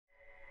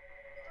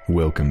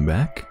Welcome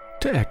back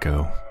to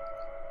Echo.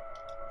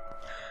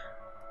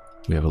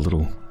 We have a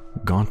little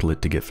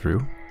gauntlet to get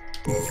through.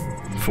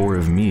 4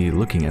 of me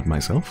looking at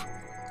myself.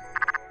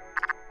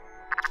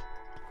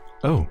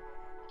 Oh.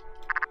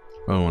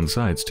 Oh, on the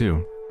sides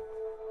too.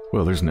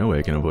 Well, there's no way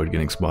I can avoid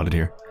getting spotted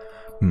here.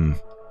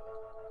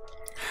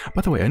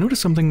 By the way, I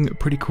noticed something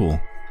pretty cool.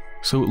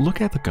 So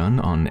look at the gun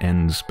on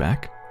N's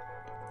back.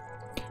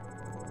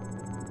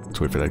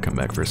 Let's wait for that to come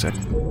back for a sec.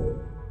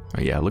 Oh,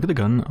 yeah, look at the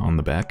gun on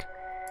the back.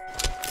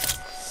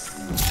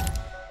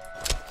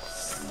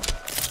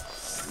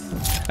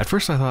 At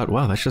first I thought,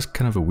 wow, that's just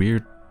kind of a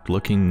weird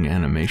looking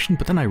animation,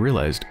 but then I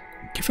realized,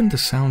 given the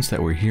sounds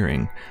that we're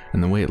hearing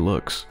and the way it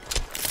looks,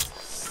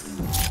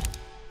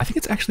 I think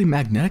it's actually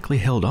magnetically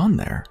held on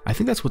there. I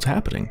think that's what's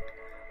happening.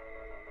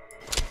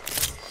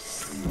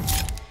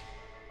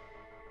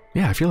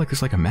 Yeah, I feel like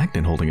there's like a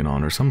magnet holding it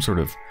on, or some sort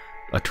of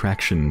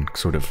attraction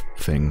sort of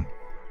thing.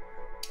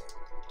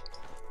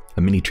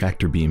 A mini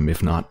tractor beam,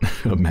 if not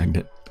a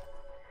magnet.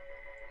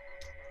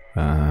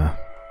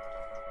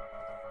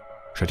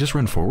 Should I just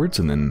run forwards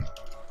and then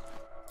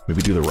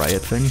maybe do the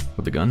riot thing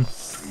with the gun?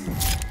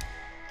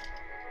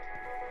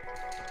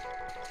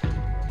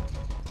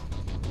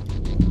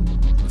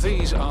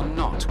 These are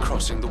not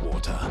crossing the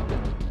water.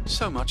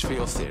 So much for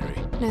your theory.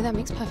 No, that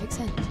makes perfect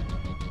sense.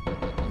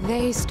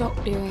 They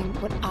stopped doing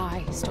what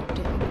I stopped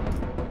doing.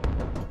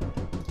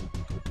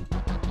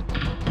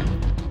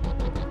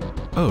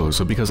 Oh,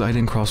 so because I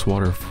didn't cross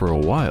water for a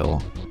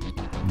while,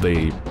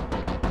 they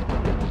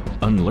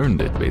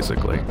unlearned it,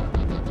 basically.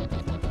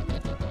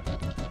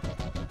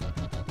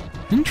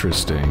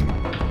 Interesting.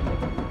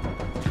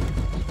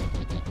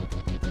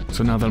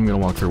 So now that I'm gonna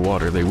walk through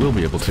water, they will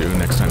be able to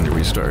next time to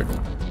restart.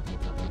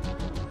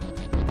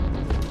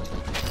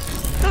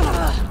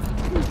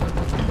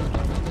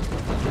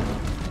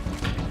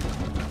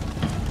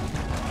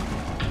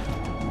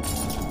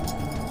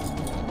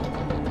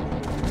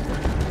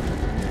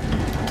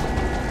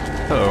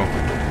 Uh-oh.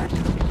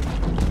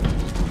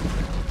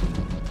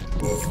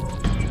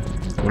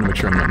 I want to make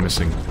sure I'm not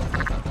missing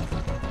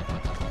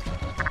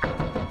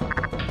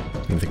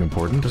anything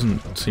important.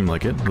 Doesn't seem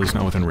like it, at least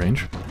not within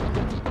range.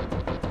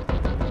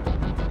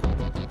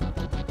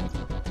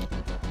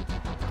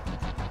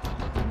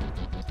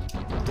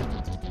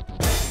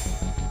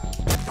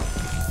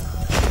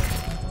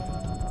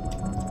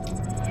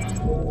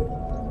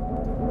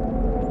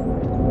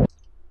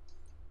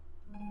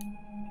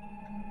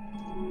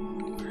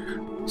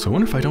 So I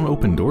wonder if I don't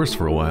open doors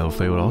for a while, if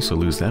they would also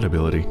lose that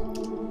ability.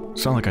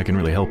 It's not like I can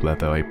really help that,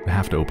 though. I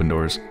have to open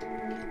doors.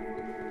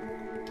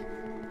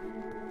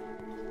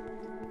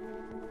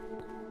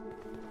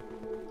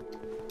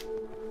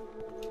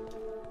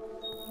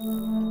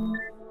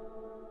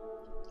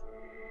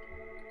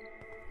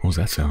 What was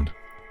that sound?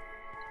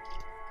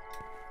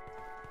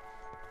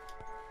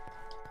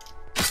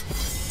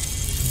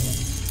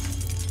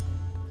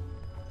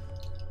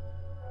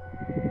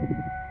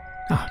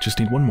 Ah, just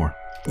need one more.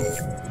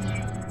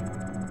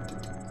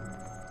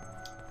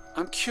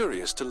 I'm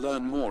curious to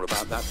learn more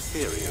about that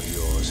theory of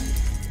yours.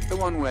 The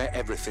one where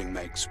everything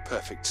makes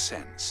perfect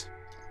sense.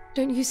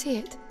 Don't you see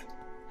it?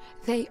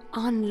 They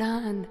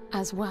unlearn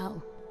as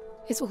well.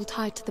 It's all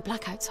tied to the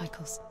blackout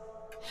cycles.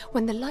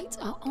 When the lights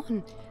are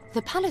on,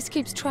 the palace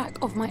keeps track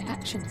of my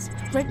actions,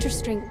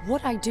 registering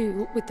what I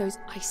do with those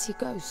icy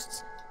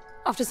ghosts.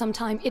 After some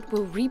time, it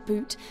will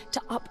reboot to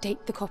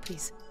update the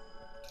copies.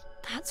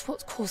 That's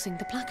what's causing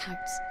the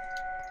blackouts.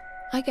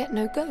 I get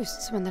no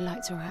ghosts when the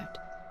lights are out.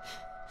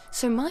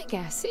 So my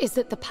guess is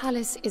that the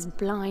palace is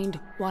blind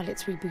while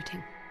it's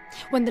rebooting.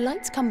 When the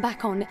lights come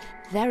back on,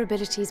 their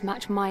abilities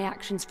match my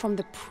actions from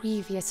the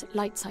previous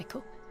light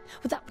cycle.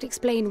 Well, that would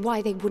explain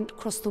why they wouldn't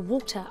cross the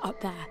water up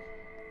there.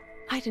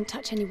 I didn't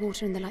touch any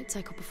water in the light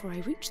cycle before I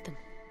reached them.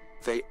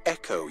 They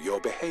echo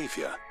your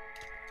behavior.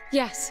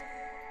 Yes,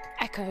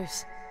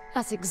 echoes.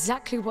 That's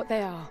exactly what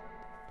they are.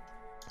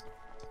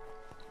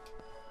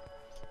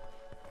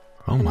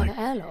 Oh Another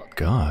my airlock.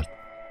 god.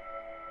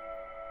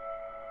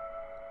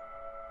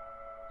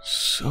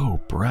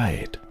 So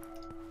bright.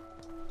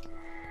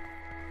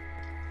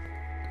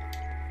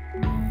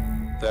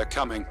 They're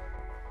coming.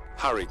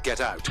 Hurry, get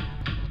out.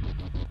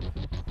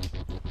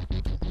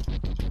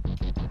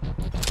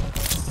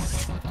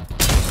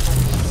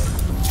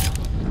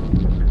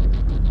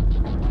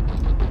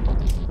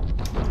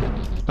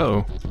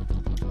 Uh-oh.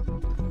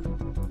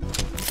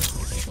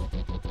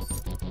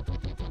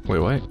 Wait,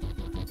 what?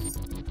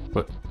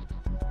 What?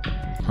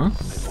 Huh?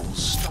 They've all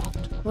stopped.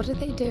 What are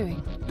they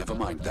doing? Never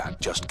mind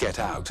that, just get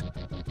out.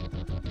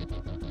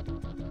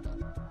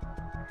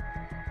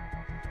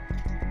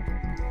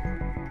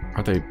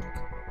 Are they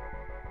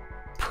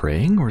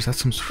praying, or is that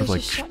some sort of They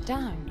like... just shut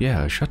down.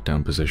 Yeah, a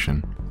shutdown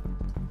position.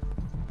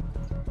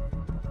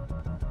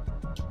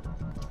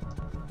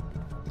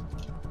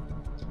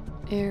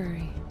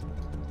 Eerie.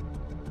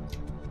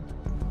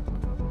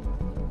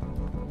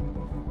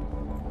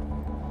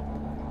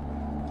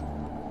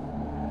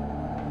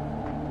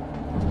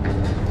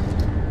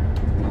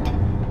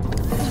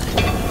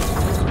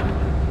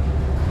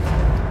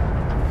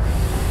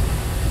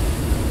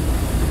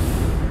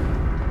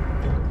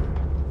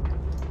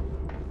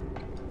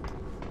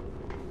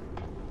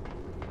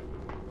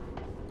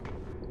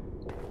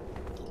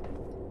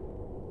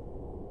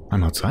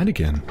 outside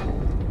again.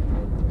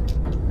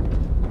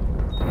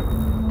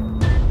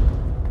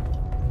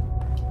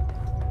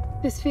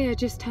 The sphere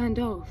just turned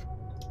off.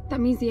 That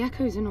means the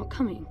echoes are not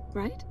coming,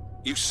 right?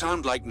 You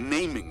sound like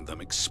naming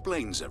them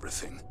explains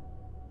everything.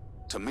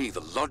 To me,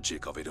 the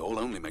logic of it all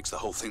only makes the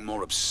whole thing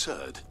more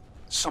absurd.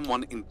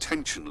 Someone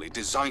intentionally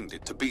designed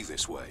it to be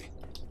this way.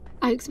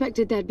 I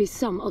expected there'd be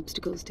some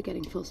obstacles to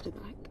getting Foster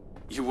back.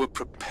 You were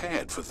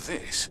prepared for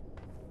this?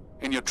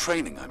 In your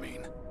training, I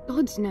mean?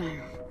 Gods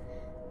no.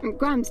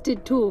 Gramps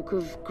did talk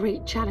of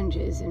great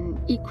challenges and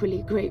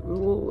equally great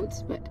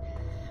rewards, but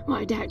well,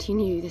 I doubt he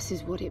knew this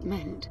is what it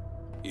meant.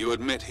 You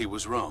admit he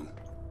was wrong?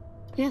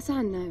 Yes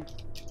and no.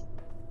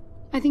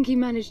 I think he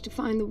managed to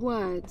find the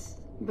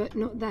words, but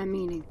not their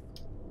meaning.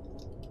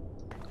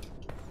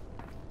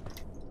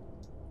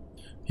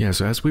 Yeah,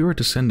 so as we were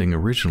descending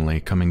originally,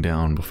 coming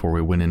down before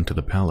we went into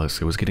the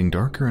palace, it was getting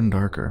darker and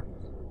darker.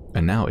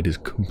 And now it is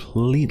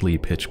completely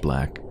pitch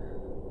black.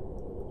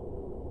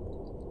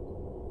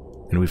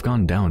 And we've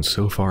gone down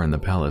so far in the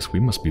palace, we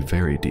must be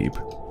very deep.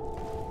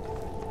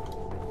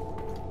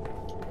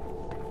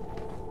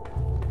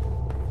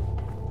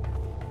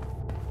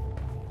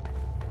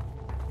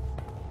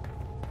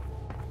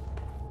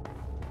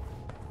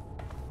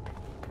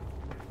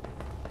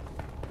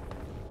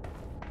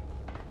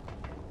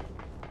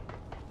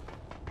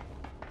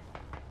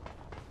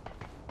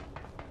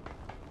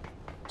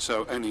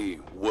 So, any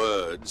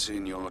words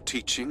in your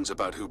teachings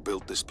about who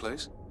built this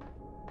place?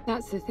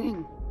 That's the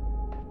thing.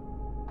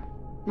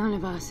 None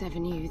of us ever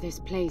knew this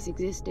place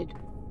existed.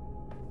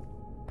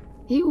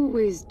 He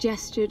always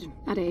gestured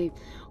at a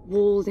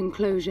walled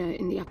enclosure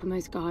in the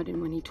uppermost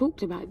garden when he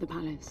talked about the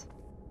palace.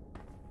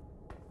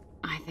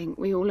 I think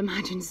we all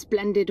imagined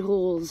splendid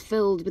halls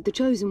filled with the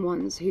chosen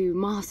ones who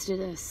mastered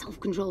a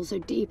self-control so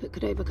deep it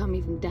could overcome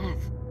even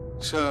death.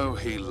 So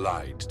he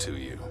lied to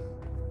you.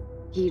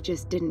 He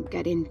just didn't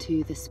get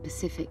into the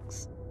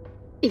specifics.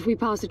 If we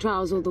passed the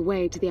trials all the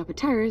way to the upper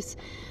terrace,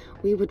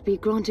 we would be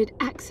granted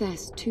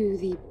access to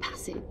the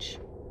passage.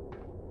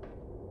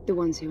 The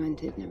ones who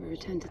entered never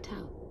returned to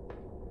tell.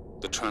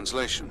 The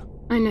translation?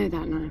 I know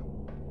that now.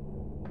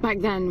 Back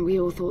then, we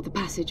all thought the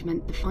passage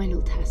meant the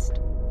final test.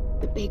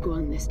 The big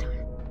one this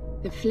time.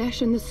 The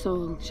flesh and the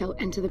soul shall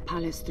enter the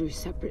palace through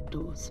separate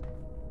doors.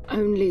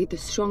 Only the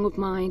strong of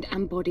mind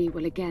and body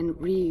will again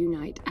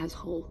reunite as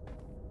whole.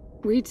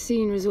 We'd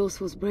seen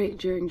resourcefuls break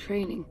during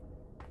training.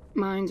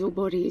 Minds or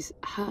bodies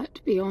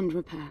hurt beyond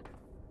repair.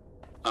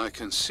 I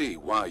can see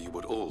why you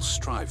would all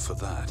strive for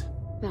that.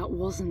 That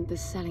wasn't the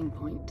selling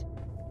point.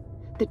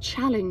 The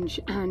challenge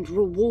and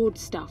reward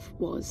stuff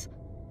was.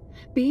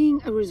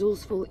 Being a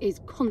resourceful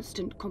is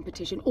constant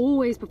competition,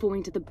 always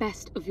performing to the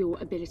best of your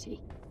ability.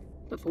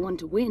 But for one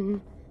to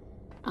win,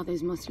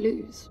 others must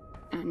lose.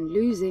 And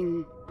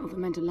losing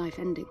often meant a life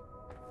ending.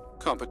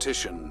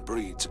 Competition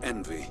breeds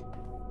envy.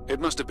 It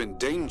must have been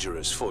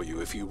dangerous for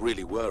you if you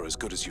really were as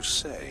good as you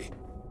say.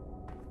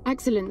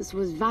 Excellence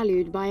was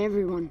valued by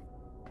everyone.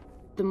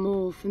 The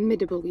more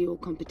formidable your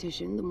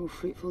competition, the more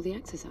fruitful the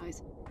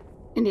exercise.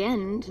 In the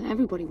end,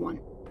 everybody won.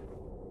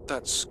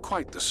 That's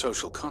quite the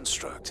social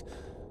construct,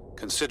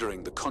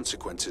 considering the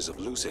consequences of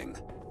losing.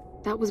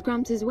 That was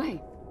Gramps'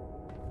 way.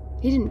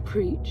 He didn't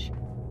preach.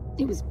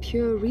 It was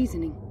pure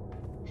reasoning.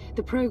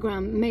 The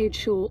program made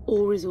sure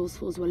all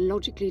resourcefuls were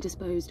logically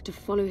disposed to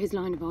follow his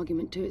line of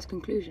argument to its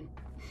conclusion.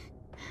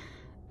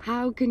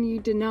 How can you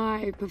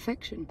deny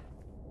perfection?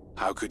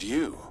 How could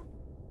you?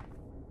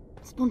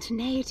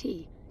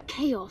 Spontaneity,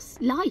 chaos,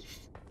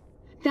 life.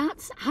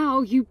 That's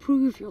how you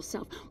prove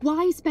yourself.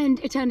 Why spend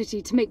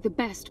eternity to make the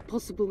best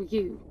possible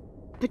you?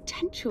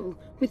 Potential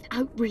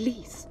without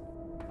release.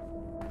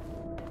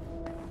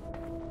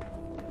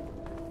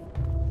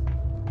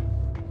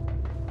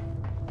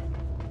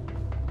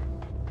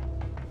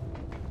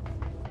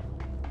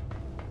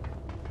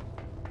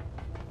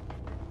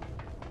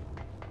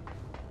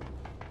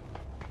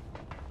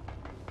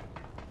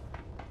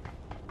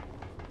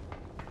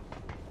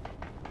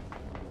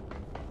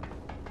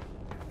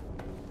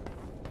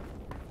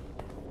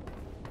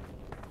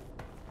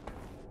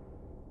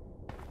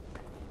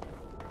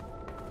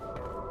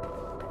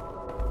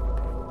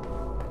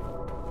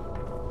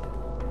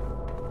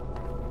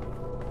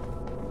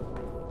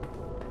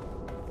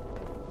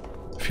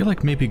 I feel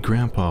like maybe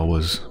Grandpa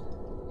was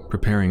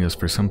preparing us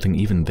for something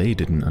even they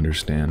didn't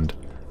understand.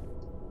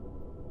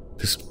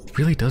 This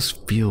really does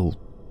feel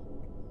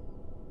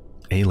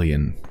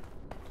alien.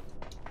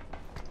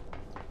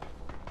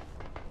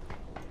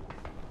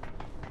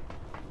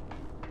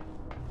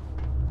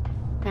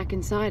 Back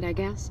inside, I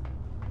guess.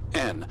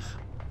 Anne,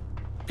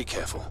 be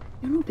careful.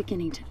 You're not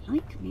beginning to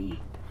like me,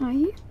 are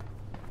you?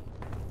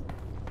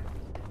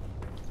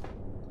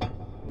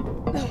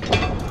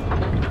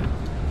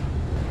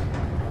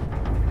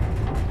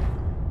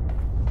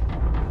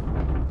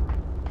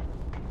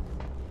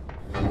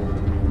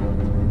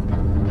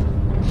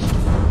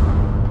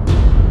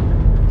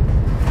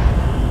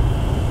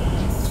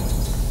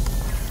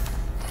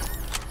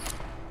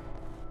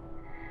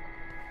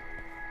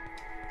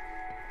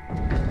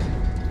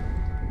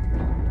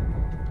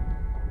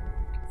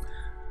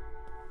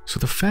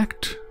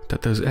 fact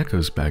that those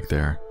echoes back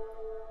there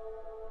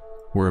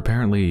were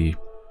apparently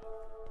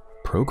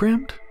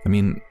programmed? I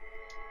mean,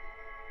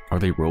 are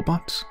they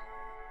robots?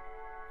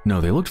 No,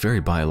 they looked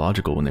very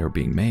biological when they were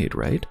being made,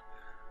 right?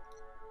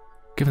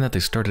 Given that they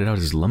started out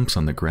as lumps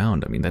on the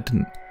ground, I mean, that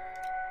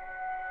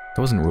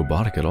wasn't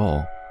robotic at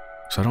all.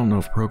 So I don't know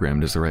if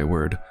programmed is the right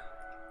word.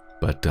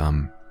 But,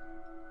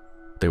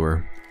 they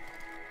were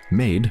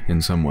made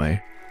in some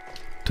way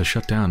to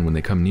shut down when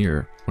they come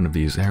near one of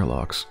these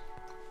airlocks.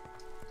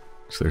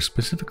 So they're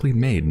specifically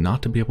made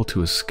not to be able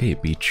to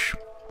escape each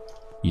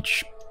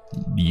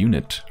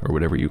unit, or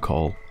whatever you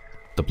call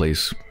the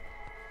place.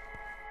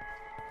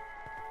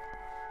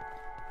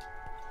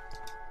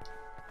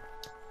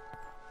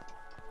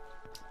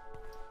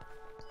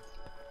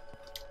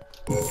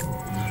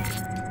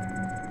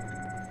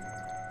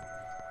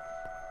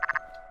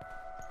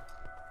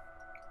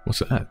 What's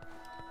that?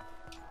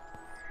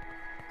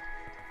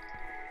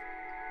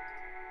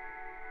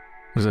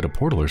 Is that a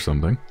portal or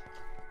something?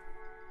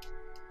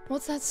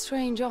 What's that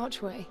strange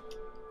archway?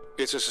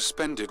 It's a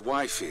suspended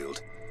Y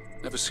field.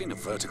 Never seen a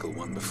vertical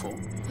one before.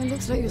 It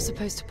looks like you're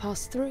supposed to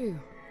pass through.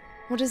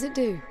 What does it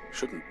do?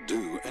 Shouldn't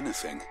do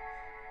anything.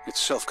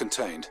 It's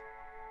self-contained.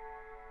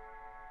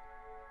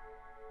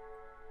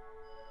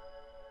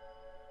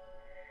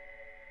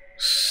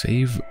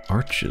 Save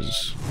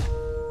arches.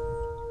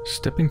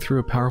 Stepping through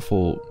a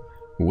powerful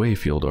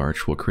wayfield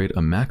arch will create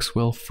a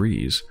Maxwell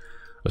freeze,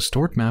 a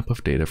stored map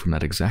of data from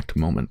that exact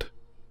moment.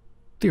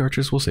 The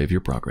arches will save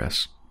your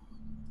progress.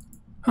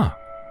 Huh.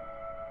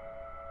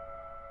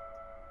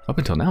 Up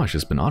until now, it's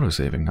just been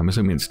auto-saving. I'm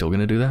assuming it's still going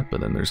to do that, but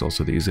then there's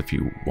also these if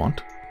you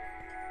want.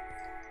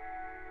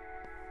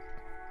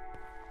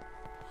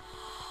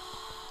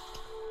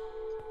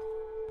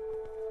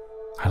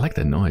 I like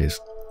that noise.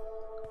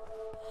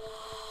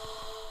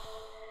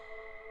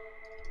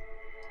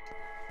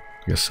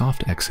 Like a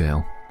soft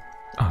exhale.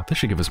 Ah, this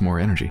should give us more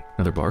energy.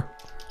 Another bar.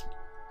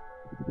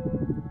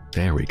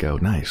 There we go.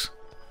 Nice.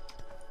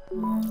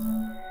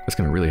 That's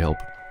going to really help.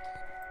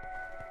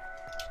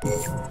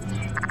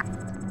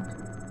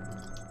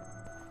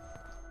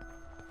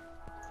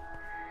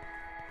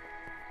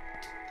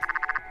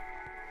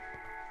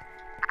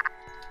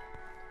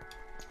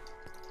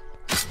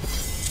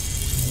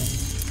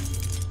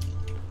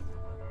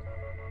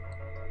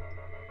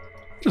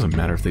 Doesn't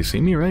matter if they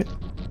see me, right?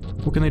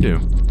 What can they do?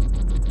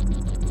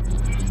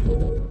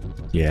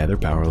 Yeah, they're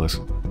powerless.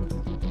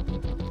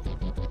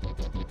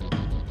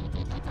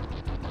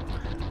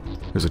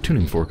 There's a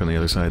tuning fork on the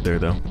other side there,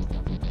 though.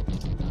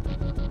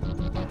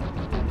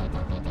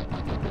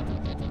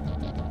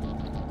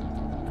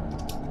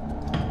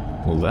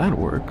 Well, that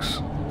works.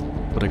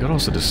 But I could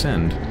also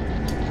descend.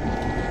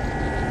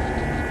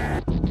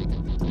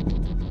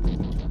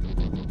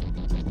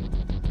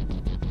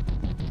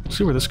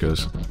 See where this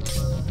goes.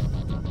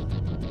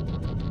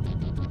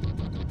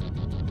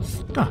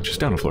 Ah, just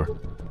down the floor.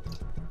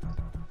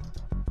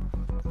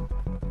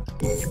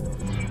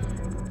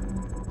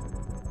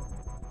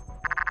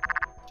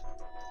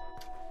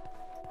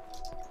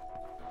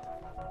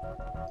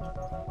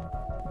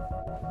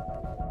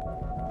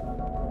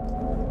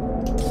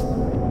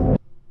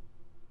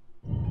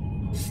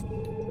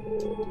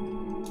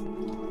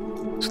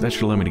 So that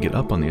should allow me to get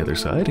up on the other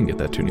side and get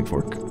that tuning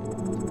fork.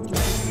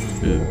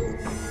 Ew.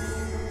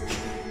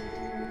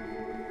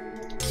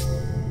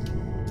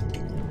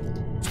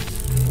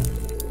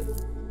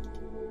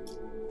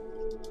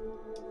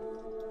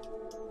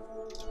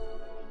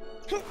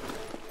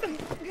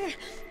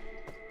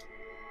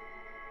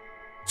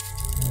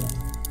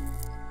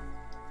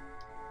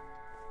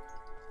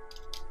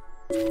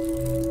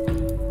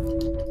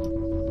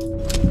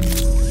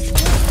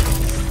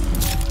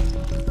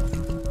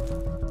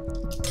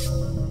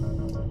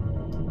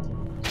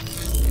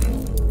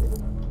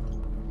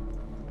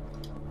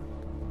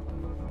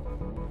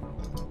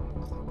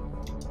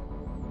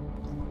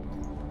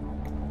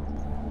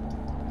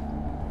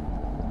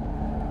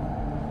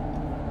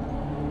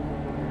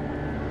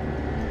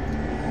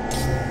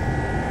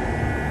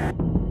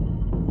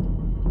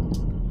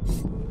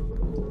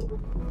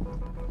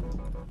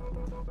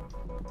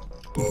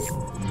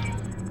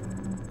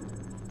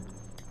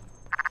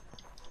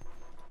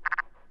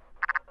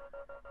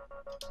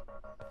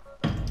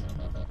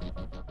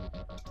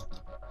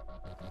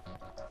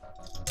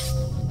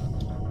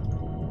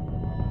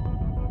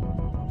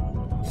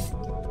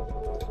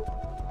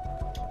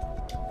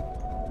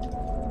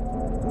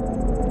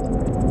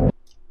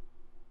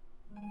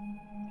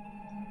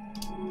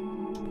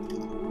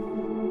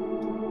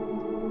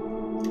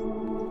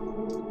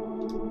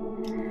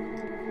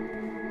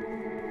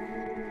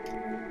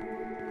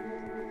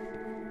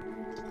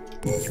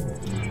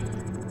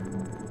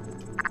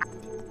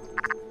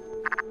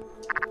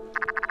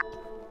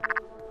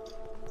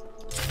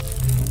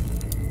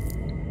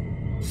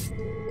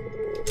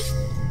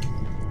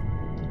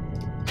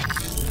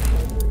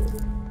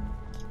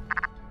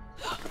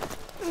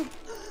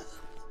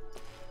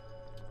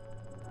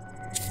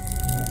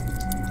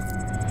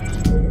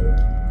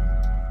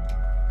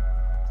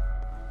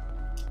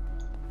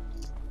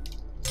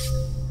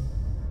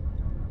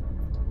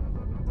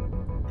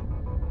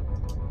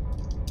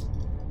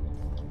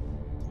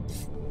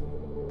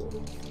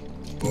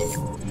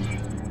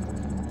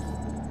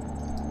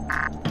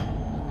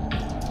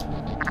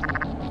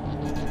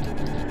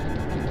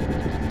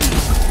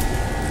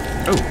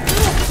 Oh!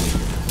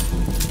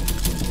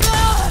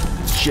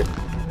 Shit.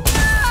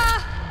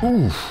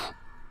 Oof.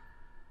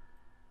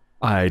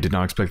 I did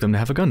not expect them to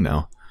have a gun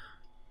now.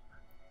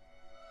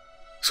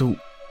 So...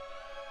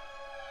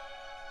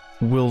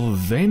 will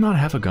they not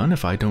have a gun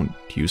if I don't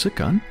use a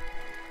gun?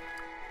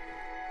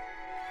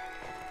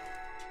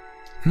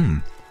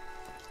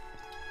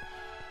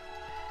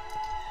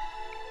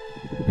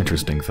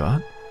 Interesting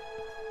thought.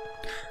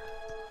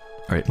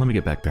 Alright, let me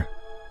get back there.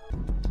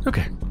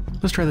 Okay,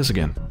 let's try this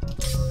again.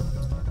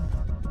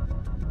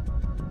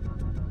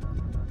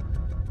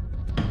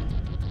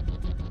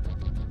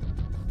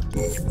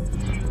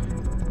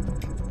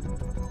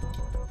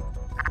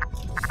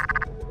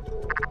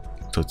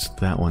 So it's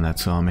that one that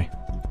saw me.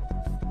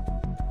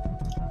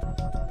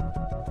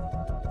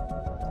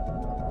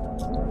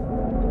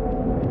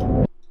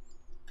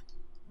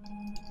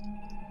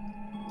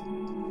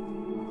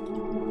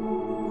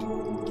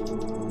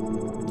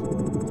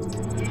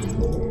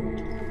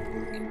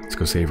 Let's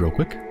go save real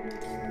quick.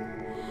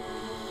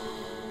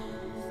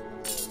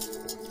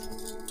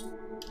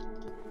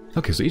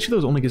 Okay, so each of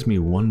those only gives me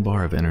 1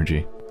 bar of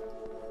energy.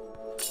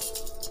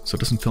 So it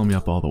doesn't fill me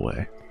up all the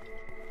way.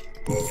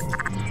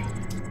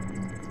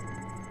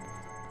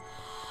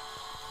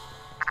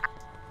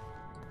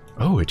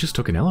 Oh, it just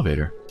took an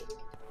elevator.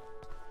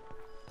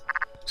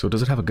 So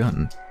does it have a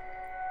gun?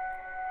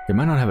 It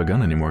might not have a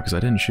gun anymore because I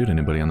didn't shoot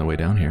anybody on the way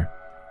down here.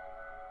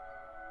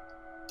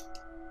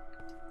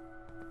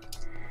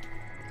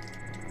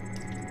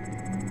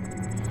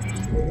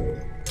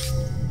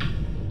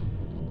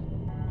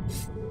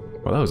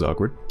 Well, that was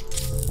awkward.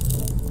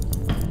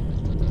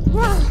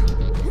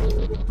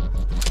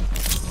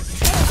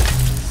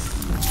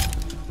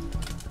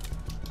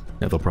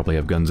 Yeah, they'll probably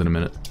have guns in a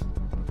minute.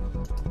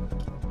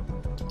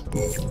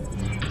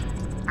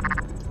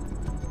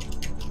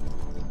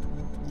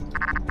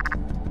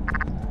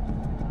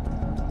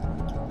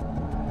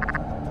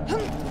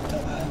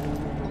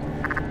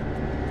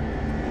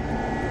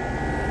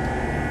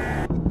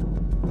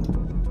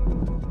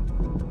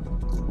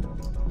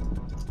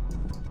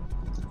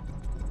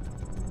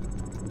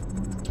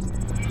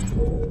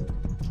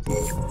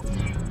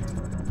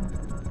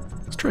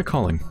 Let's try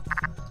calling.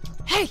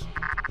 Hey!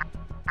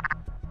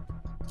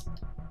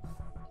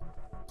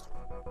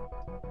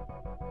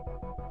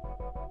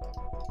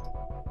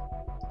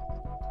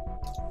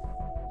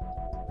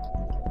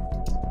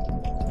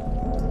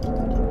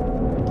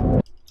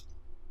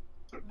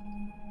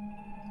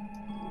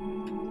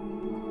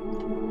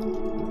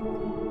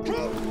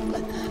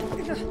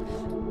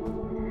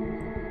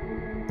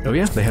 Oh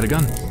yeah, they had a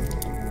gun.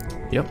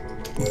 Yep.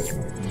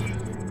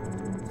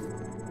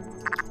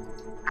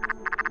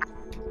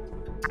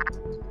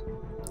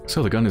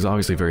 So the gun is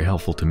obviously very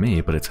helpful to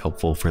me, but it's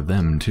helpful for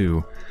them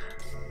too.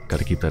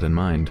 Gotta keep that in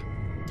mind.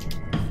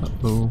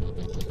 Uh-oh.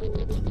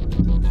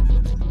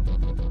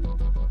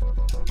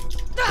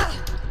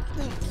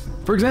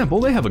 For example,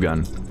 they have a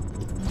gun.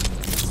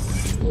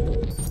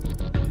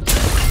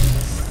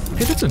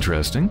 Hey, that's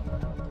interesting.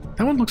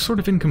 That one looks sort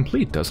of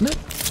incomplete, doesn't it?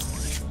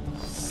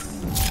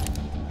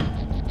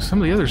 Some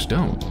of the others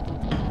don't.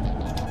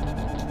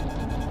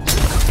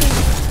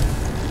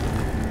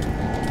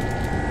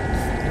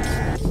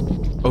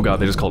 Oh god,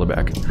 they just called it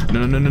back.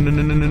 No, no, no, no,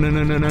 no, no, no, no,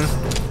 no, no, no.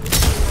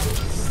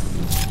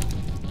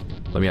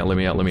 Let me out, let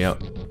me out, let me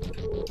out.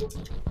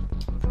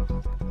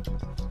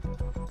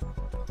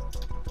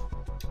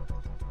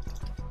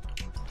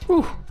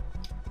 Whew.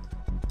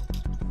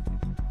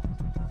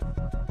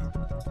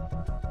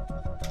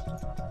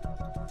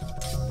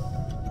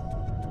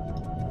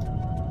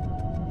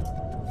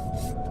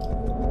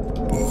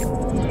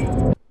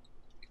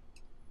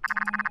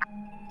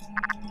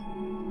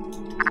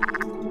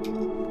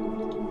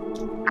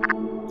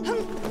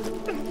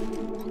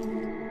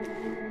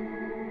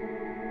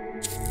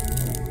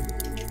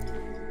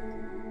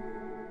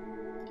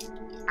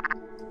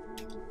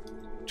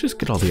 Just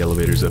get all the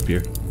elevators up here.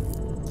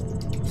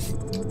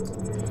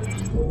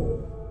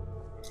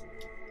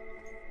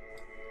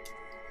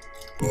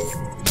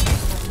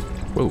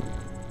 Whoa.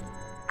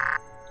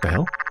 The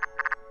hell?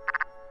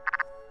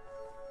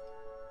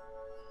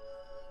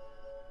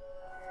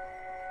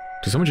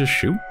 Did someone just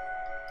shoot?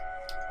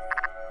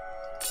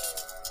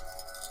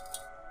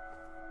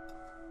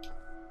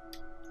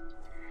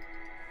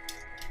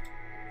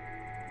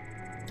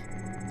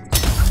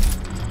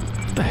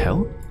 What the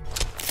hell?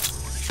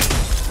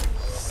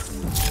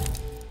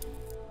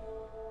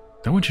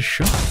 That one just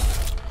shot.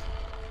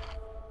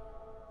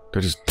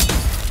 They're just...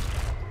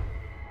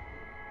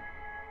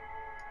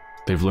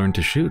 They've learned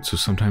to shoot, so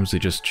sometimes they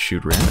just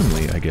shoot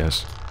randomly, I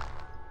guess.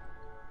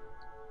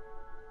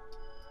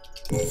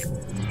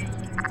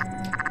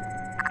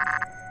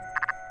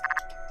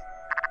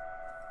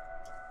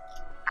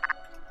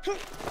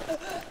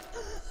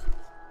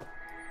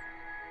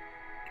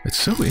 It's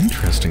so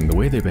interesting the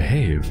way they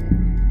behave,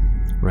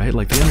 right?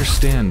 Like, they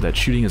understand that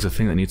shooting is a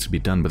thing that needs to be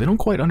done, but they don't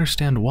quite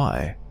understand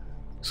why.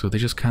 So they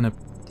just kind of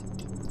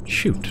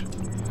Shoot.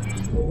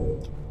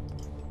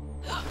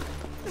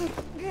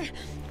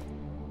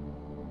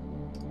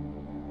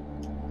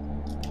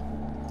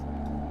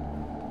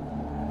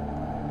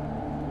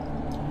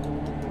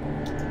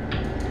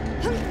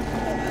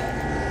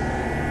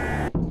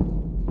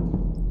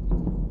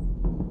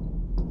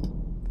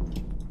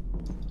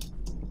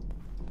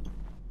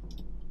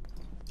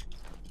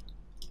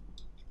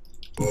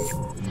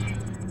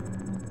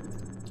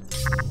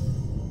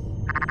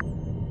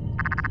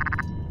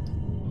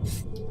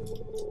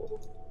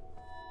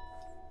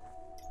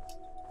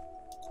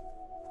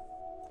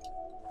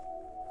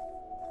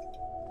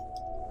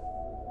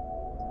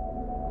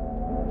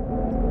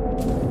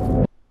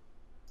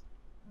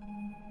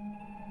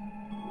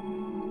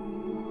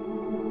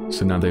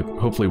 So now they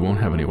hopefully won't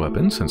have any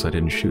weapons, since I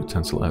didn't shoot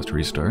since the last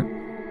restart.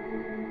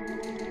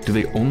 Do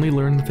they only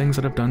learn the things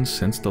that I've done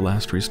since the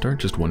last restart?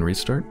 Just one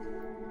restart?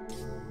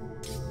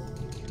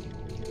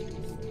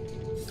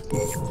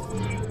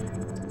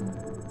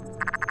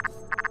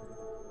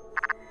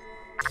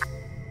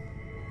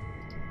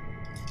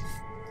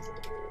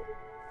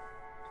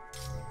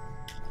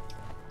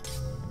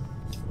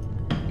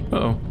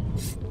 Uh-oh.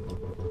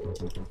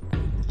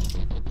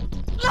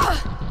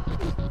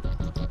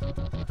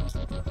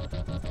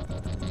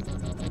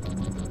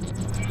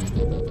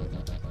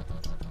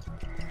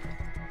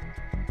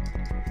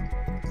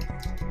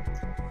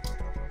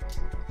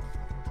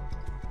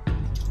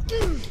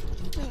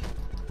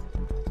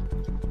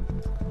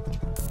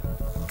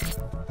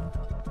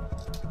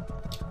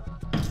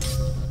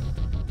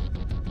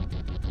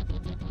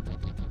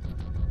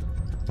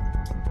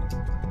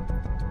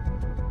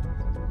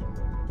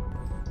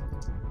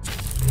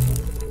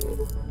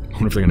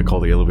 I wonder if they're going to call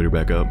the elevator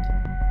back up.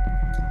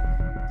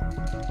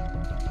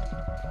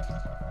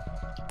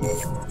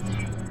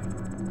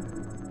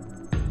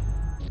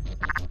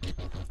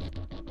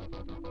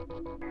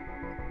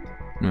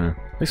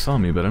 They saw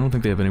me, but I don't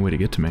think they have any way to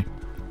get to me.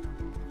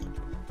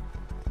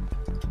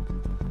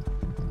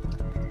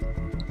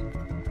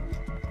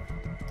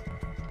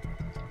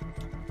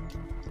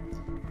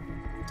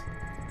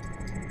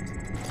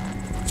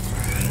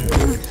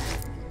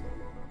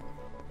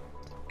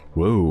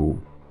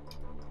 Whoa.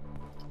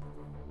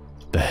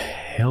 The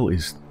hell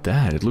is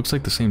that? It looks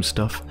like the same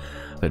stuff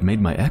that made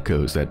my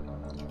echoes, that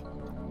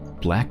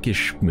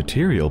blackish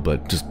material,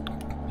 but just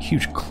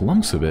huge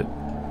clumps of it.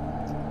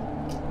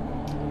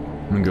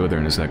 I'm gonna go there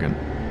in a second.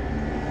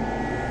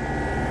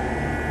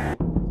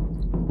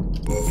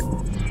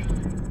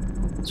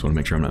 Just want to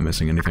make sure I'm not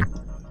missing anything.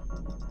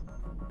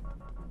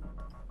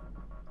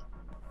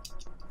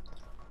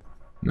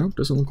 Nope,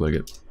 doesn't look like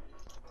it.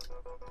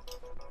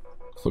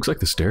 Looks like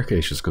the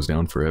staircase just goes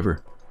down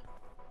forever.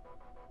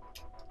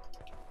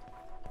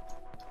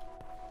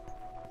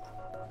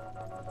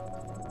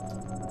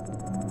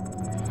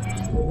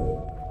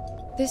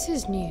 This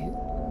is new.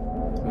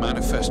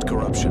 Manifest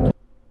corruption.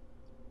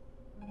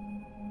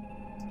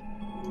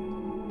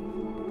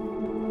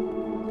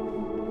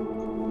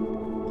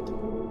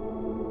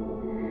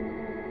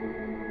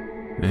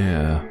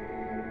 Yeah.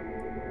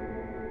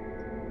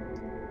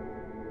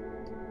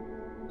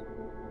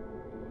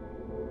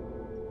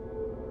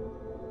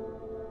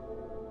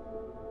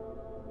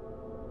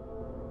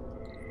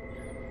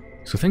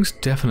 So things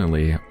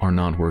definitely are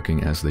not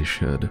working as they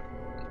should.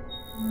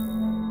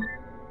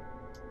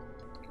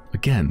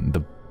 Again,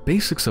 the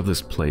basics of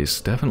this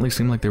place definitely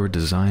seem like they were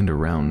designed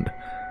around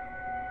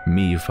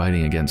me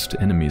fighting against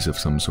enemies of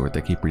some sort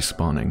that keep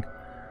respawning,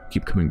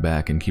 keep coming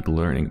back and keep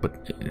learning,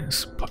 but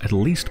at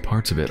least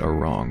parts of it are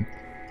wrong.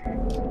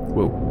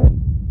 Whoa.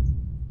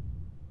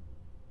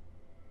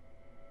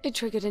 It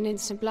triggered an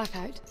instant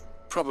blackout.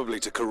 Probably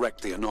to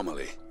correct the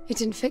anomaly. It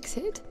didn't fix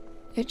it.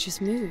 It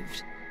just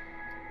moved.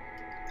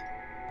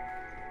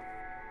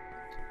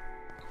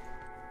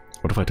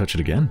 What if I touch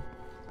it again?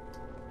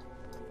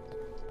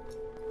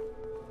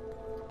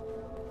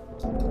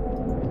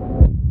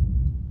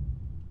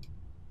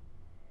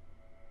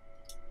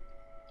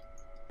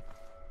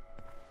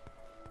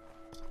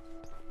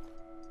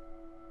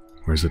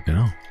 Where's it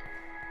now?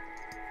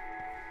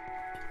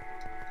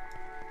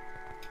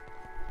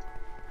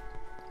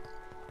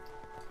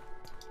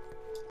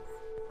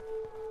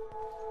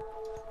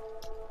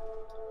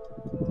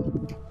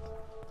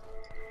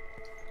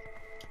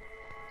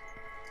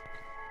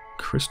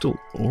 Crystal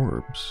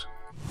orbs.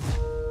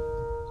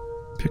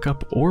 Pick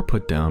up or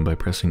put down by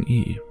pressing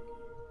E.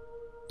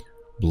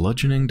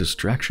 Bludgeoning,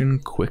 distraction,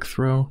 quick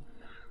throw.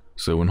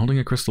 So when holding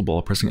a crystal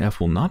ball, pressing F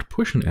will not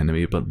push an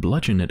enemy, but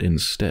bludgeon it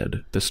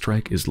instead. The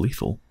strike is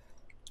lethal.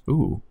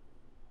 Ooh.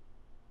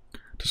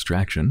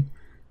 Distraction.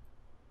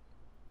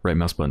 Right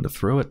mouse button to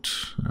throw it.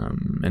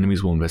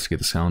 Enemies will investigate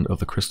the sound of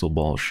the crystal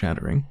ball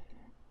shattering.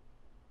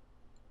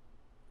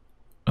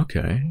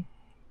 Okay.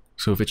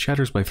 So if it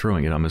shatters by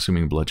throwing it, I'm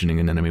assuming bludgeoning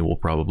an enemy will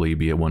probably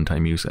be a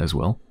one-time use as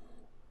well.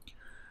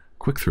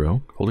 Quick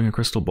throw. Holding a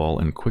crystal ball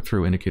and quick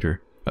throw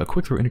indicator. A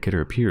quick throw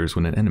indicator appears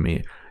when an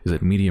enemy is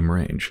at medium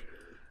range.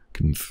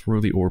 Can throw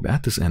the orb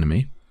at this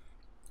enemy.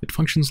 It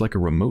functions like a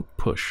remote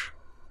push.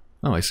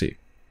 Oh, I see.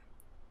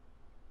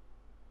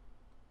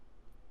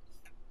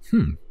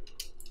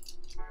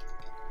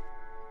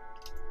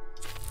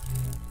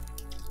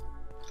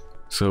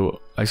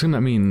 So, I assume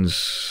that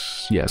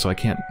means... Yeah, so I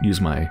can't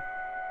use my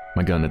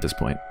gun at this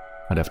point.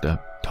 I'd have to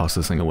toss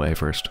this thing away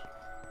first.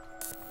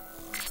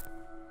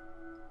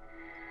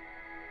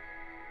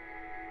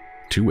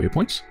 2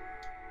 waypoints?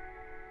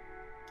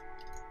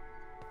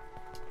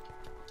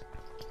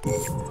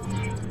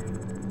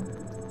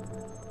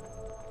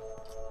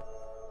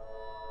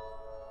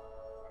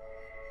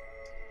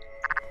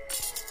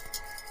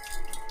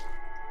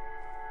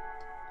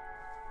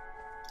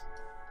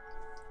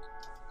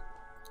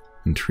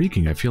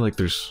 Intriguing. I feel like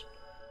there's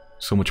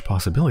so much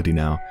possibility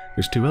now.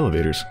 There's 2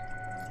 elevators.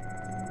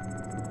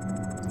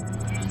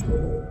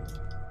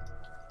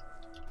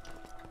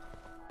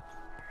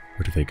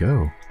 Where do they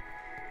go?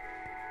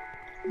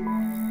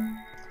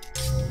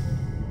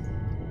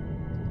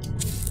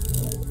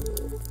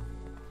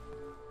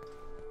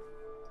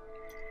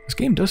 This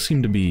game does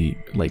seem to be,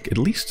 like, at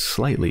least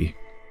slightly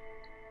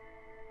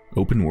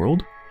open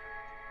world.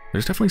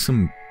 There's definitely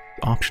some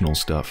optional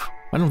stuff.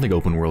 I don't think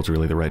open world's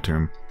really the right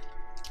term.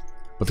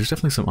 But there's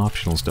definitely some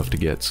optional stuff to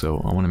get, so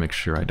I want to make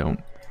sure I don't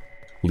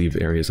leave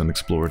areas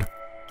unexplored.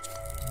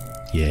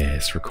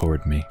 Yes,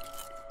 record me.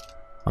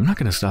 I'm not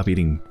going to stop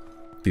eating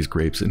these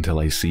grapes until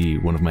I see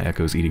one of my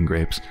echoes eating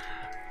grapes.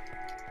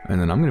 And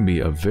then I'm going to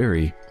be a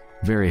very,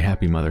 very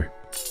happy mother.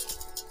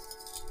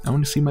 I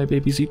want to see my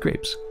babies eat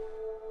grapes.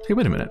 Hey,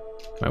 wait a minute.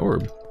 My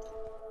orb.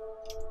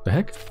 The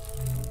heck?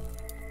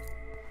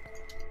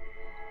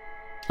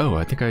 Oh,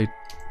 I think I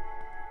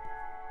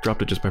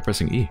dropped it just by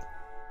pressing E.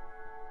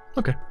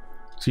 Okay.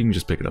 So you can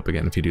just pick it up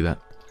again if you do that.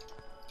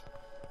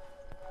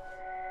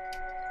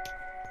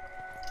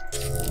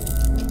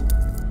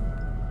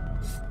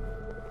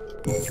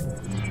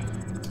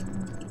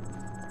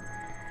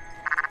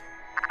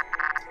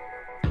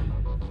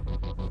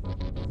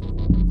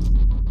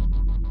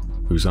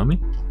 Who's on me?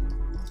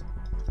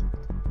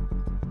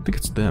 I think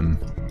it's them.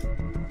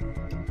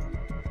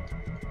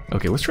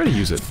 Okay, let's try to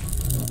use it.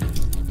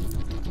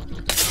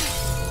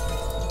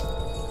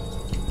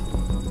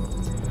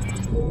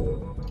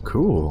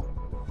 Cool.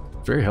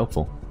 Very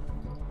helpful.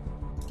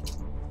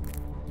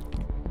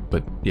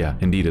 But yeah,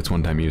 indeed, it's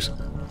one-time use.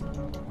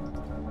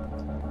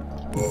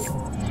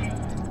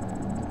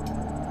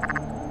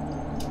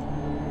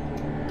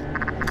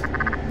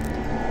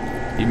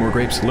 Eat more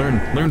grapes.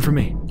 Learn from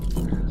me.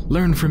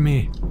 Learn from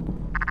me.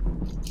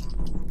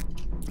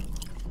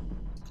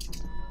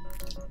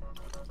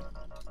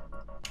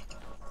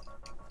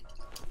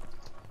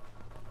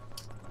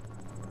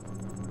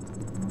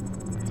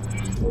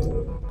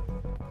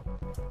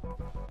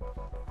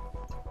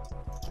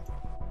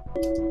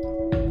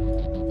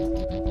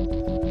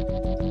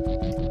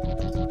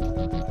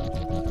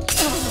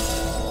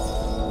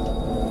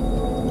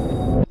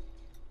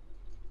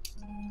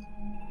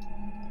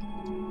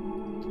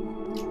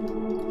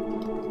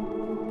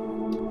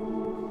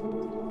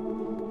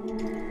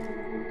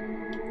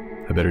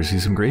 I better see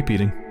some grape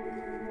eating.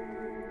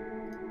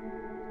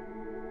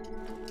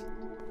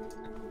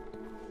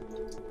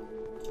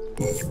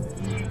 I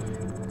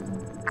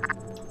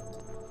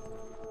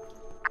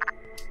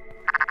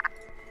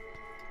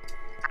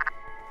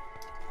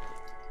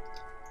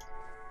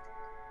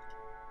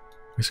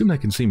assume they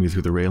can see me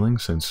through the railing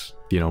since,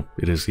 you know,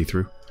 it is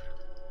see-through.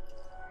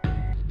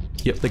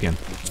 Yep, they can.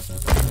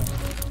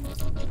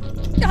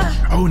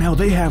 Oh, now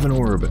they have an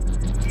orb!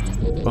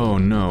 Oh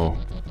no.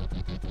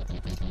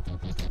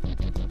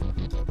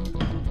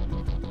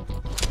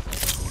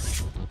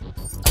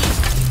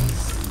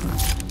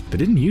 They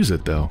didn't use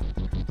it, though.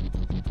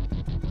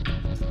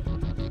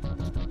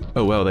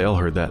 Oh, wow, they all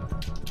heard that.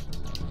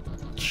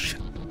 Shit.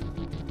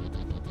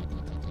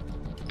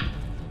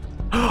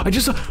 I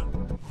just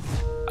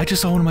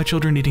saw one of my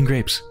children eating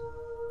grapes.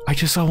 I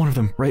just saw one of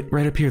them, right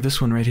up here,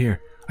 this one right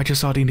here. I just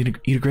saw it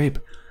eat a grape.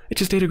 It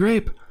just ate a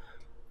grape.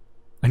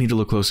 I need to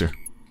look closer.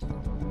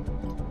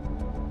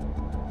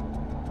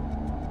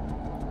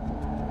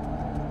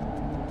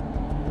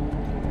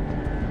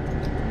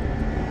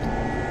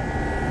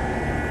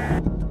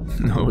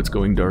 No, it's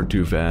going dark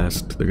too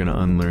fast. They're gonna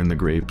unlearn the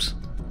grapes.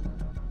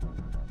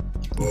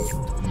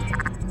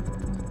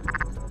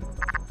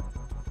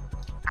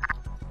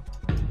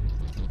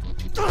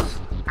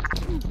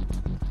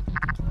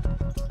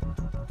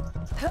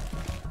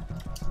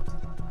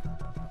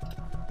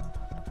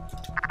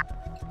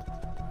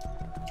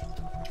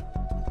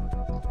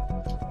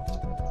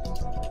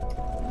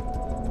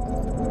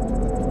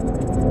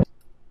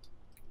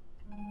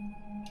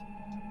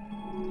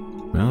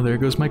 Well, there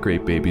goes my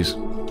grape babies.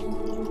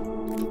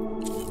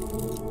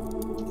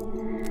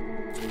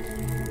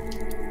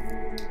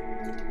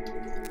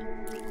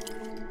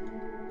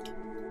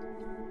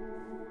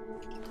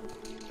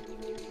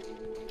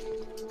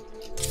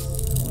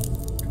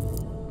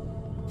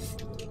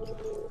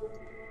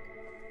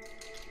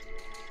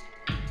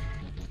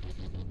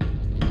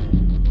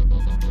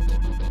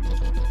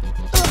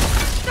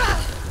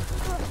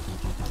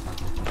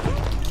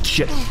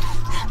 Shit.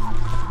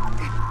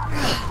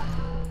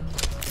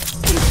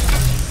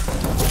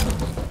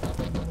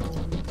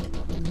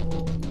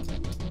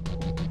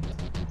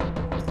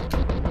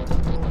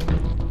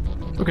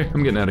 Okay,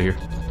 I'm getting out of here.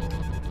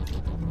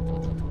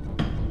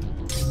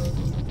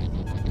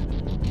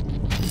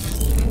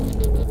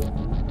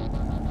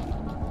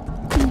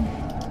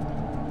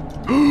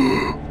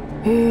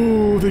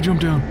 Oh, they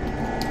jumped down.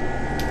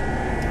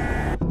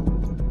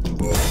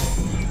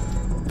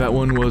 That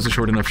one was a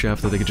short enough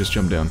shaft that they could just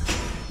jump down.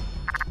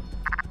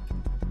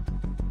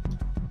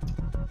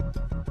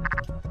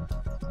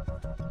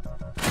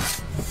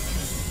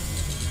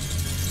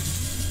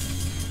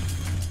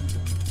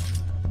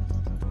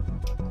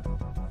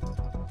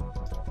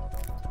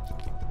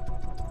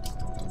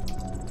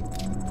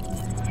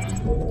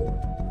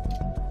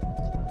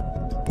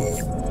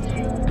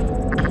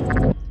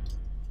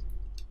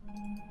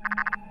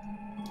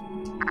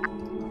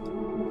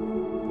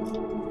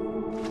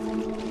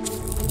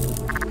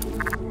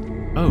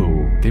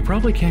 Oh, they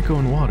probably can't go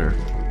in water.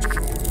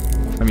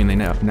 I mean,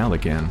 now they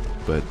can,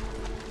 but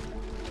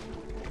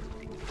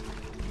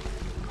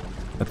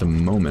at the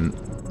moment,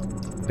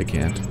 they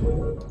can't.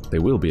 They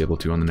will be able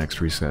to on the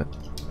next reset.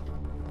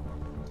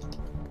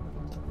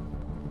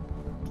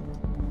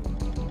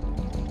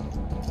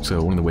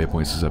 So one of the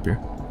waypoints is up here.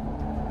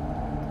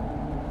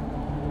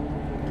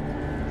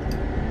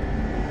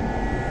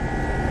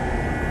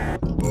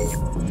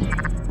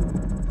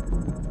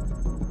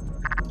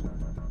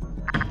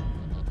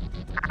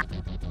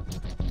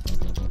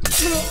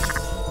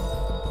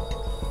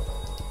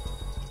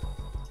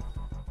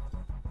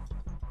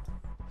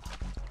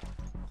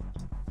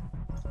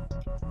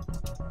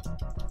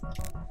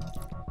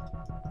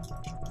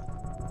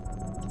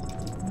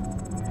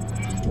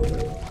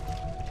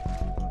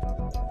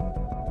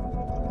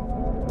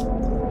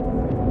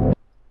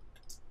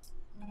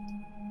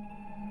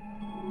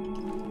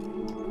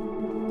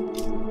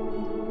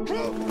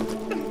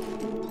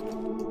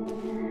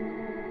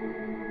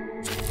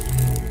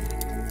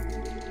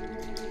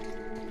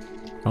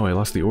 Oh, I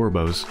lost the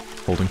Orbos.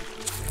 Holding.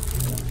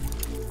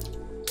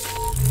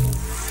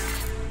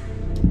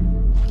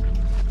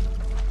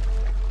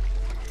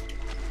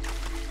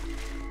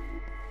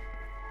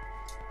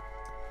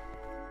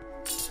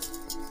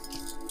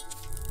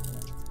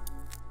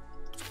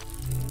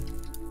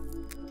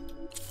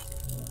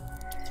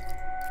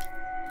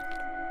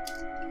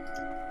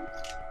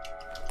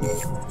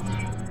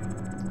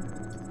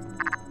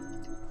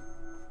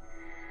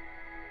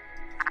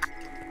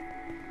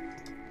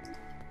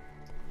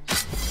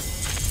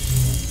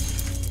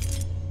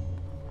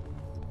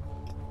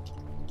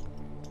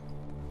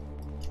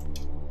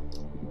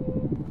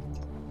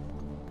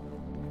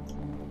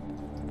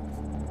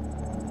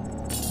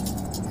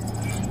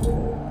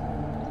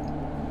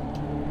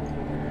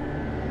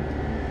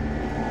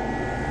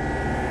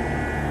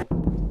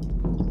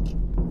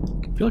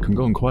 I feel like I'm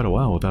going quite a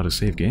while without a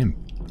save game.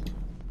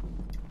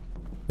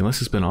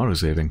 Unless it's been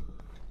auto-saving.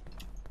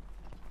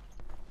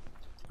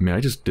 I mean, I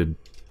just did,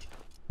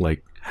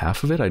 like,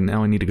 half of it.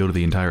 Now I need to go to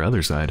the entire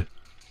other side.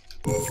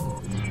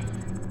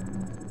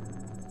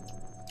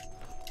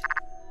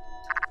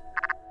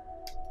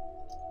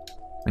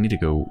 I need to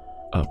go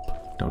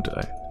up, don't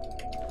I?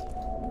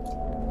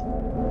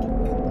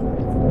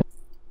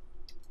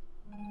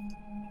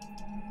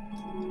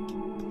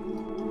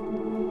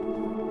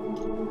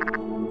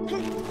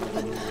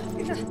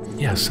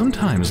 Yeah,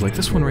 sometimes, like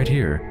this one right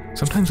here,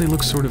 sometimes they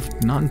look sort of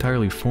not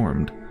entirely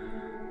formed,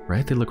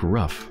 right? They look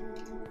rough.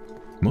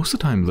 Most of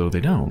the time, though,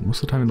 they don't.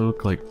 Most of the time, they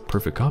look like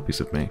perfect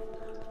copies of me.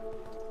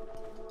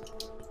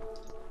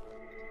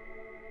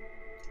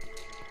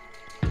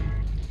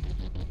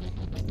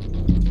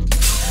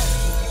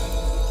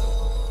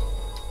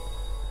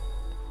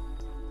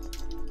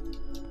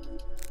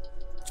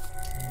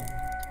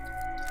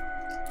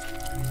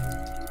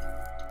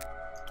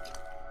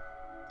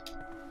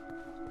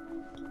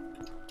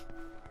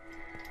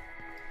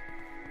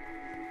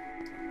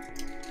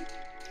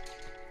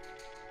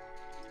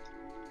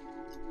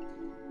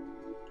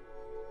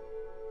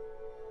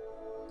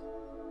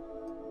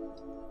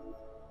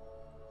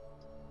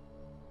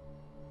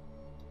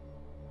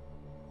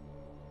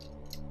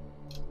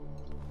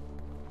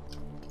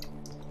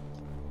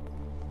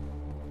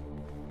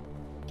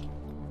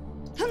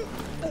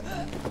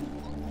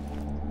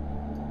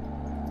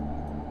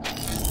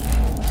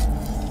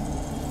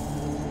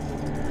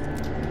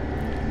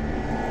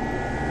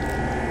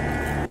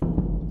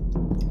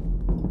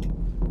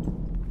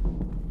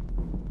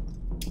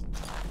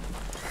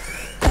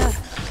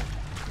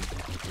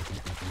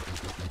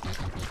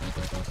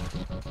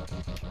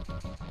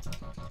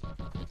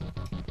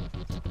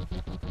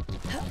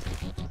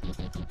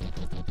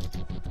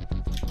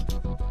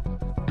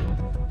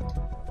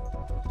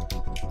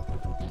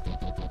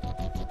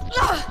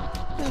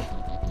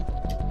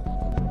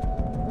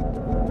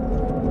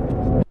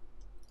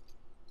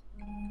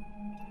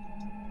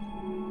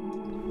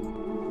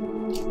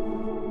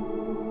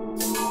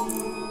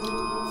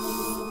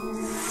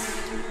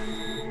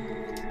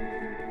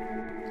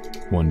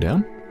 One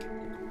down.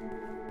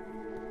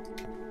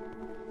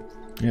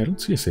 Yeah, I don't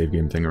see a save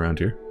game thing around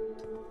here.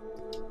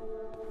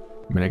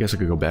 I mean, I guess I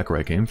could go back where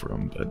I came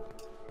from, but...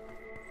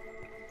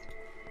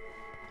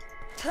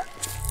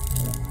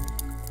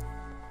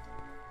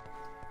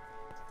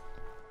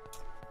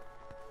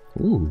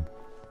 Ooh.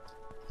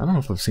 I don't know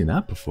if I've seen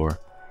that before.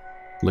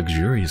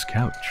 Luxurious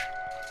couch.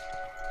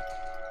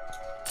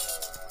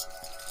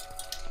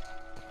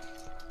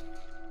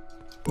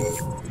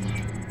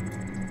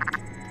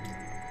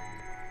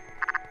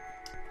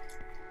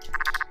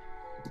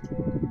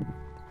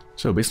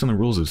 So, based on the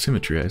rules of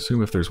symmetry, I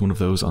assume if there's one of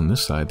those on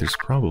this side, there's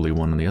probably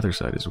one on the other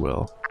side as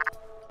well.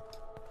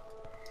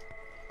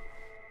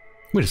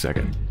 Wait a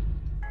second.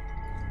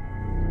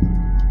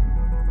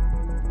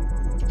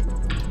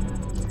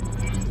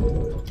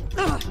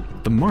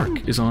 The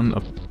mark is on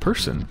a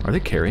person. Are they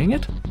carrying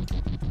it?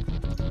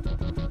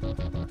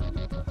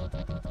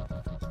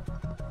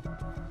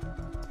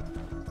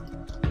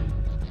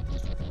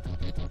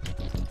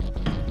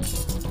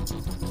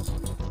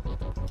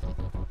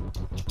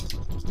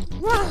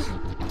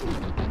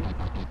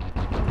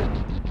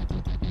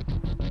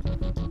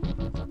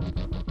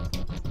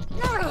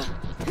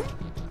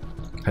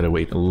 Had to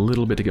wait a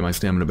little bit to get my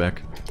stamina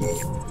back.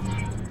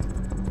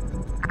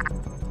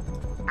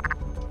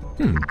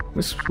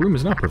 This room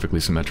is not perfectly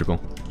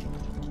symmetrical.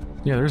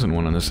 Yeah, there isn't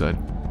one on this side.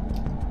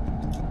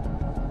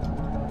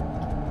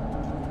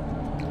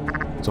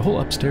 There's a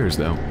whole upstairs,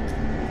 though.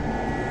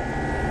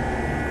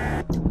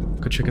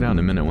 Go check it out in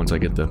a minute once I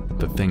get the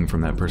thing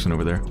from that person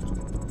over there.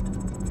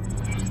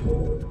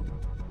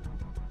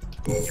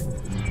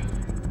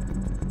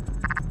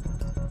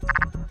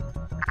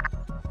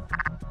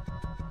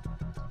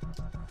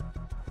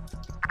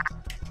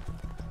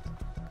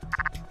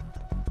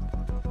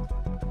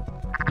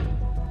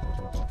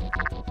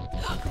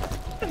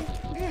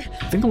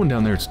 I think the one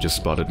down there has just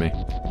spotted me.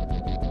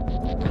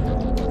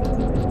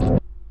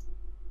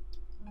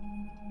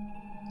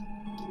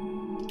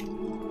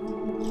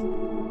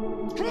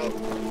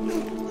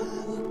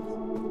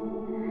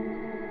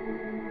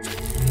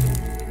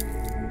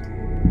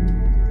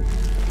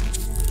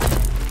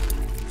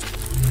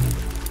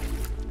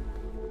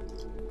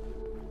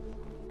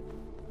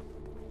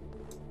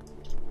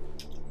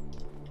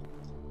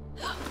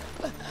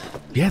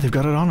 Yeah, they've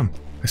got it on them.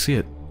 I see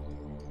it.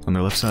 On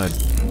their left side.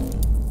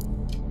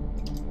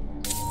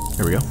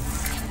 There we go.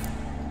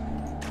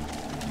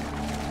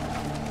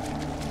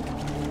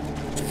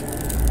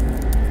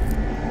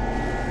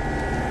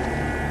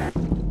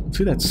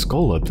 See that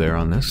skull up there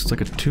on this? It's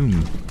like a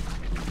tomb.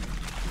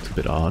 It's a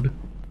bit odd.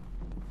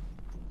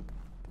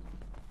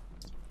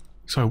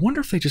 So I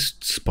wonder if they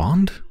just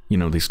spawned? You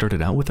know, they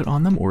started out with it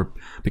on them? Or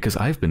because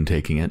I've been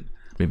taking it,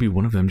 maybe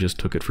one of them just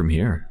took it from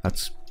here.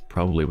 That's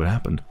probably what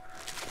happened.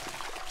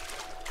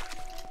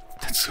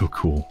 That's so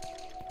cool.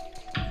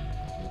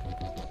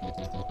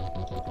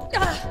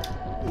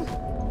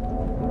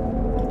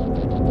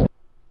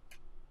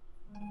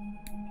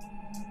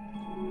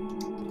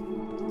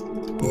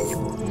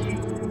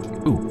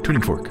 Ooh,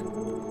 tuning fork.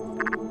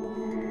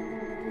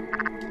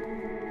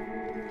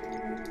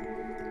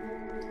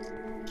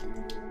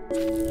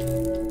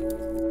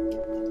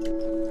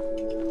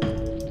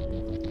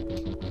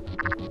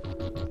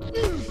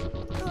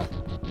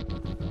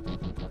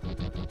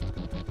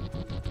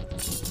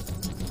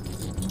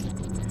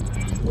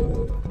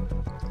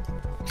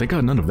 Thank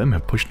God none of them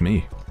have pushed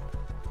me.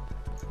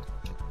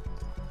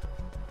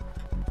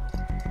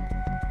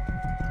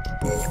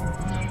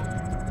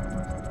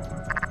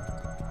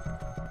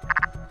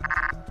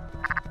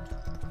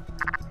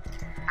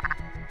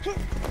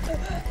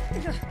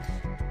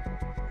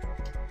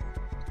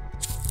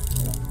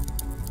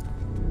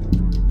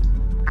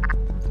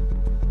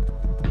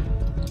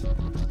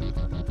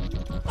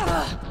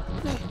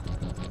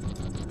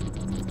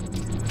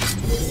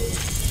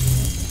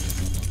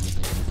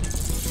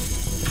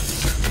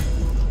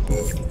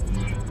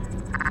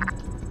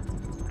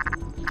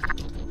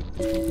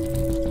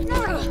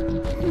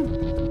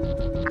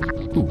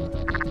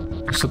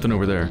 Something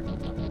over there.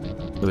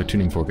 Another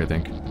tuning fork, I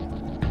think.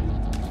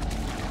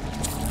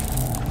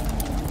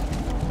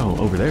 Oh,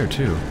 over there,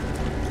 too.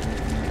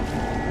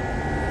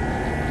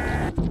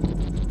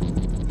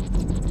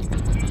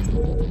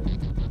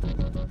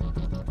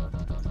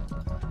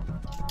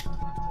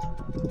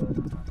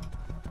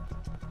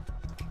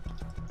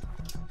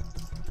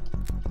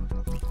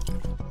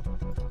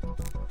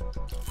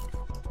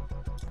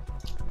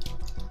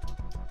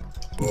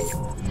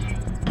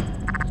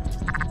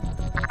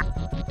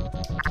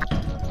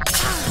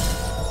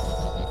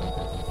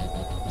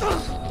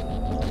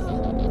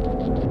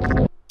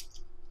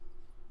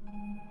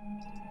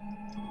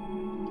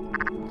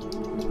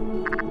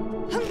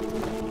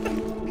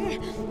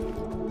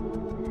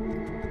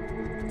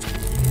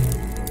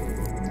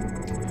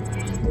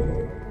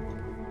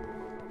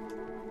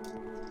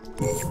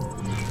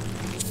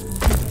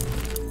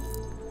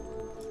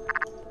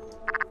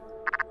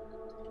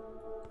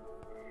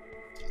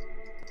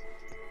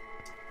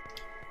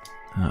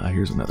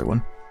 Here's another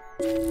one.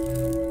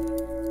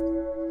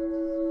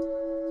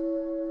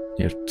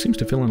 Yeah, it seems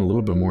to fill in a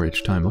little bit more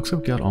each time. Looks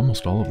like we got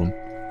almost all of them.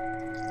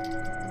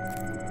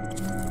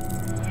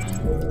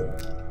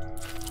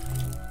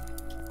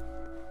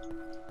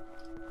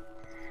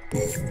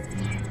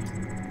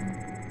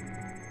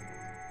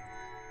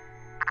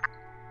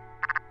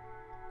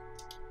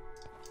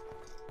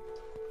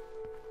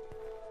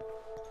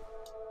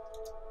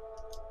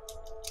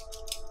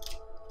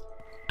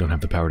 don't have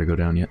the power to go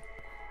down yet.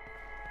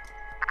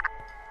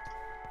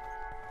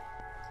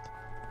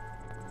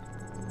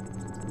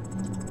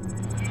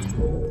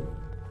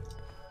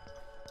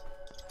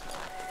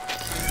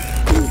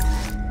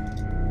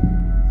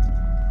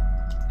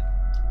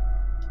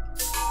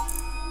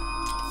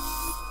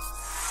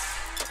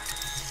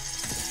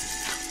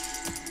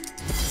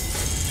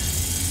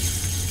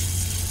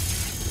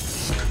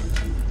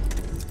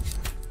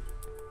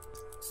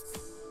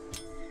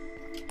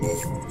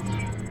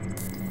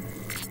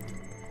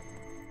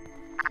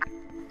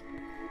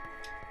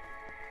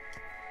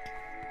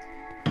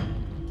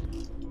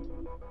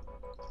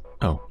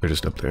 Oh, they're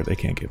just up there. They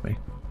can't get me.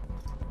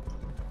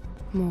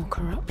 More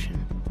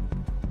corruption.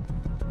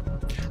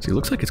 See, it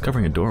looks like it's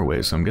covering a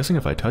doorway, so I'm guessing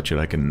if I touch it,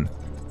 I can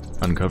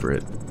uncover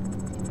it.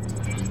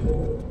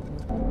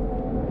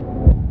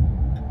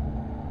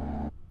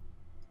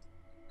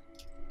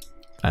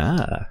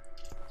 Ah.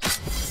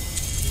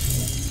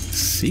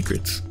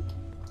 Secrets.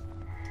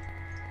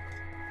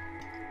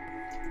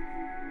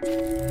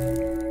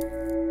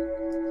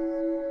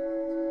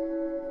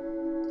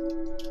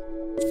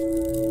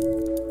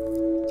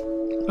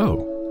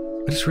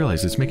 Oh, I just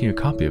realized it's making a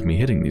copy of me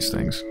hitting these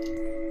things.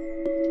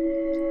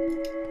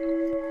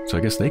 So I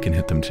guess they can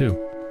hit them too.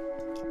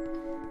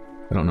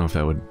 I don't know if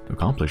that would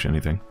accomplish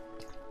anything.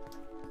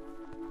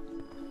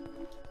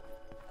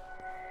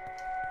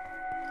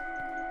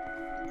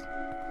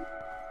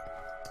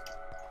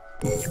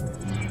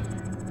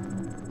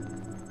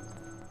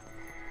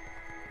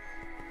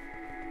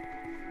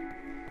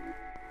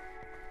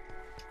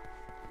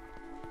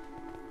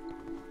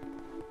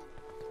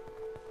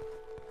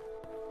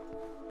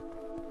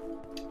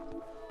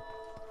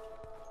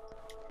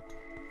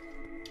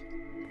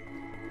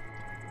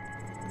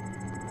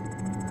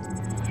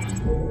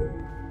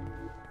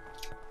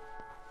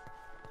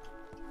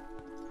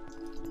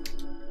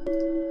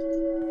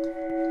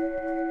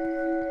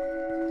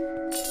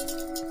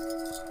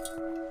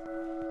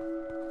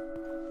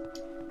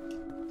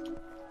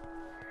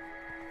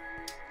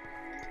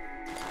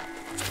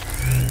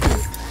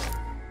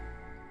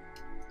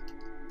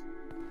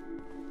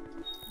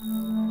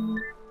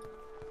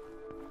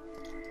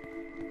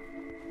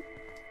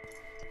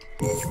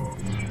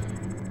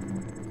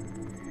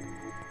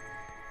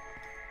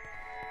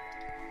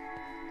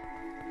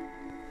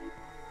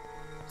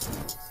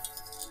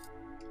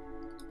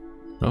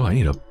 Oh, I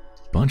need a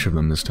bunch of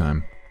them this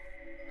time.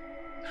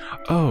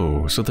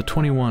 Oh, so the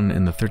 21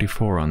 and the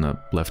 34 on the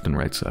left and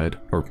right side,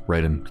 or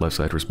right and left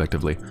side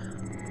respectively.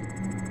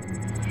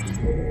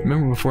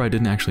 Remember before I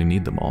didn't actually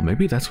need them all.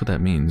 Maybe that's what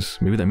that means.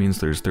 Maybe that means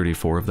there's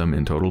 34 of them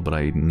in total, but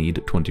I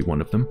need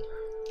 21 of them.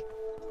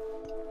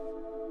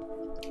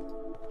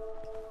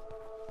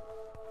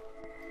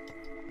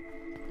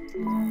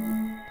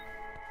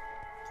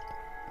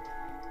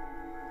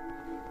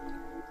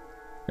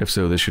 If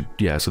so, this should...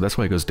 yeah, so that's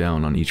why it goes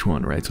down on each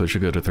one, right? So it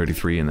should go to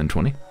 33 and then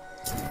 20?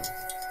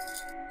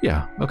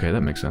 Yeah, okay,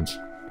 that makes sense.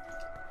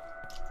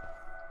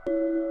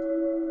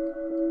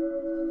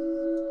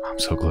 I'm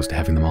so close to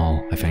having them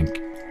all, I think.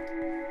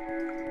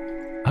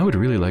 I would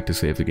really like to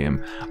save the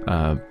game.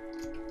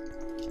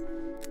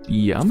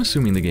 Yeah, I'm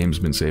assuming the game's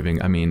been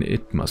saving. I mean,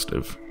 it must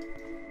have.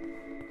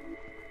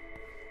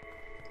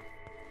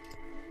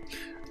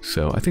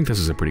 So I think this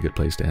is a pretty good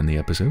place to end the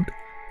episode.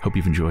 Hope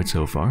you've enjoyed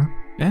so far,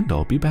 and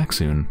I'll be back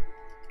soon.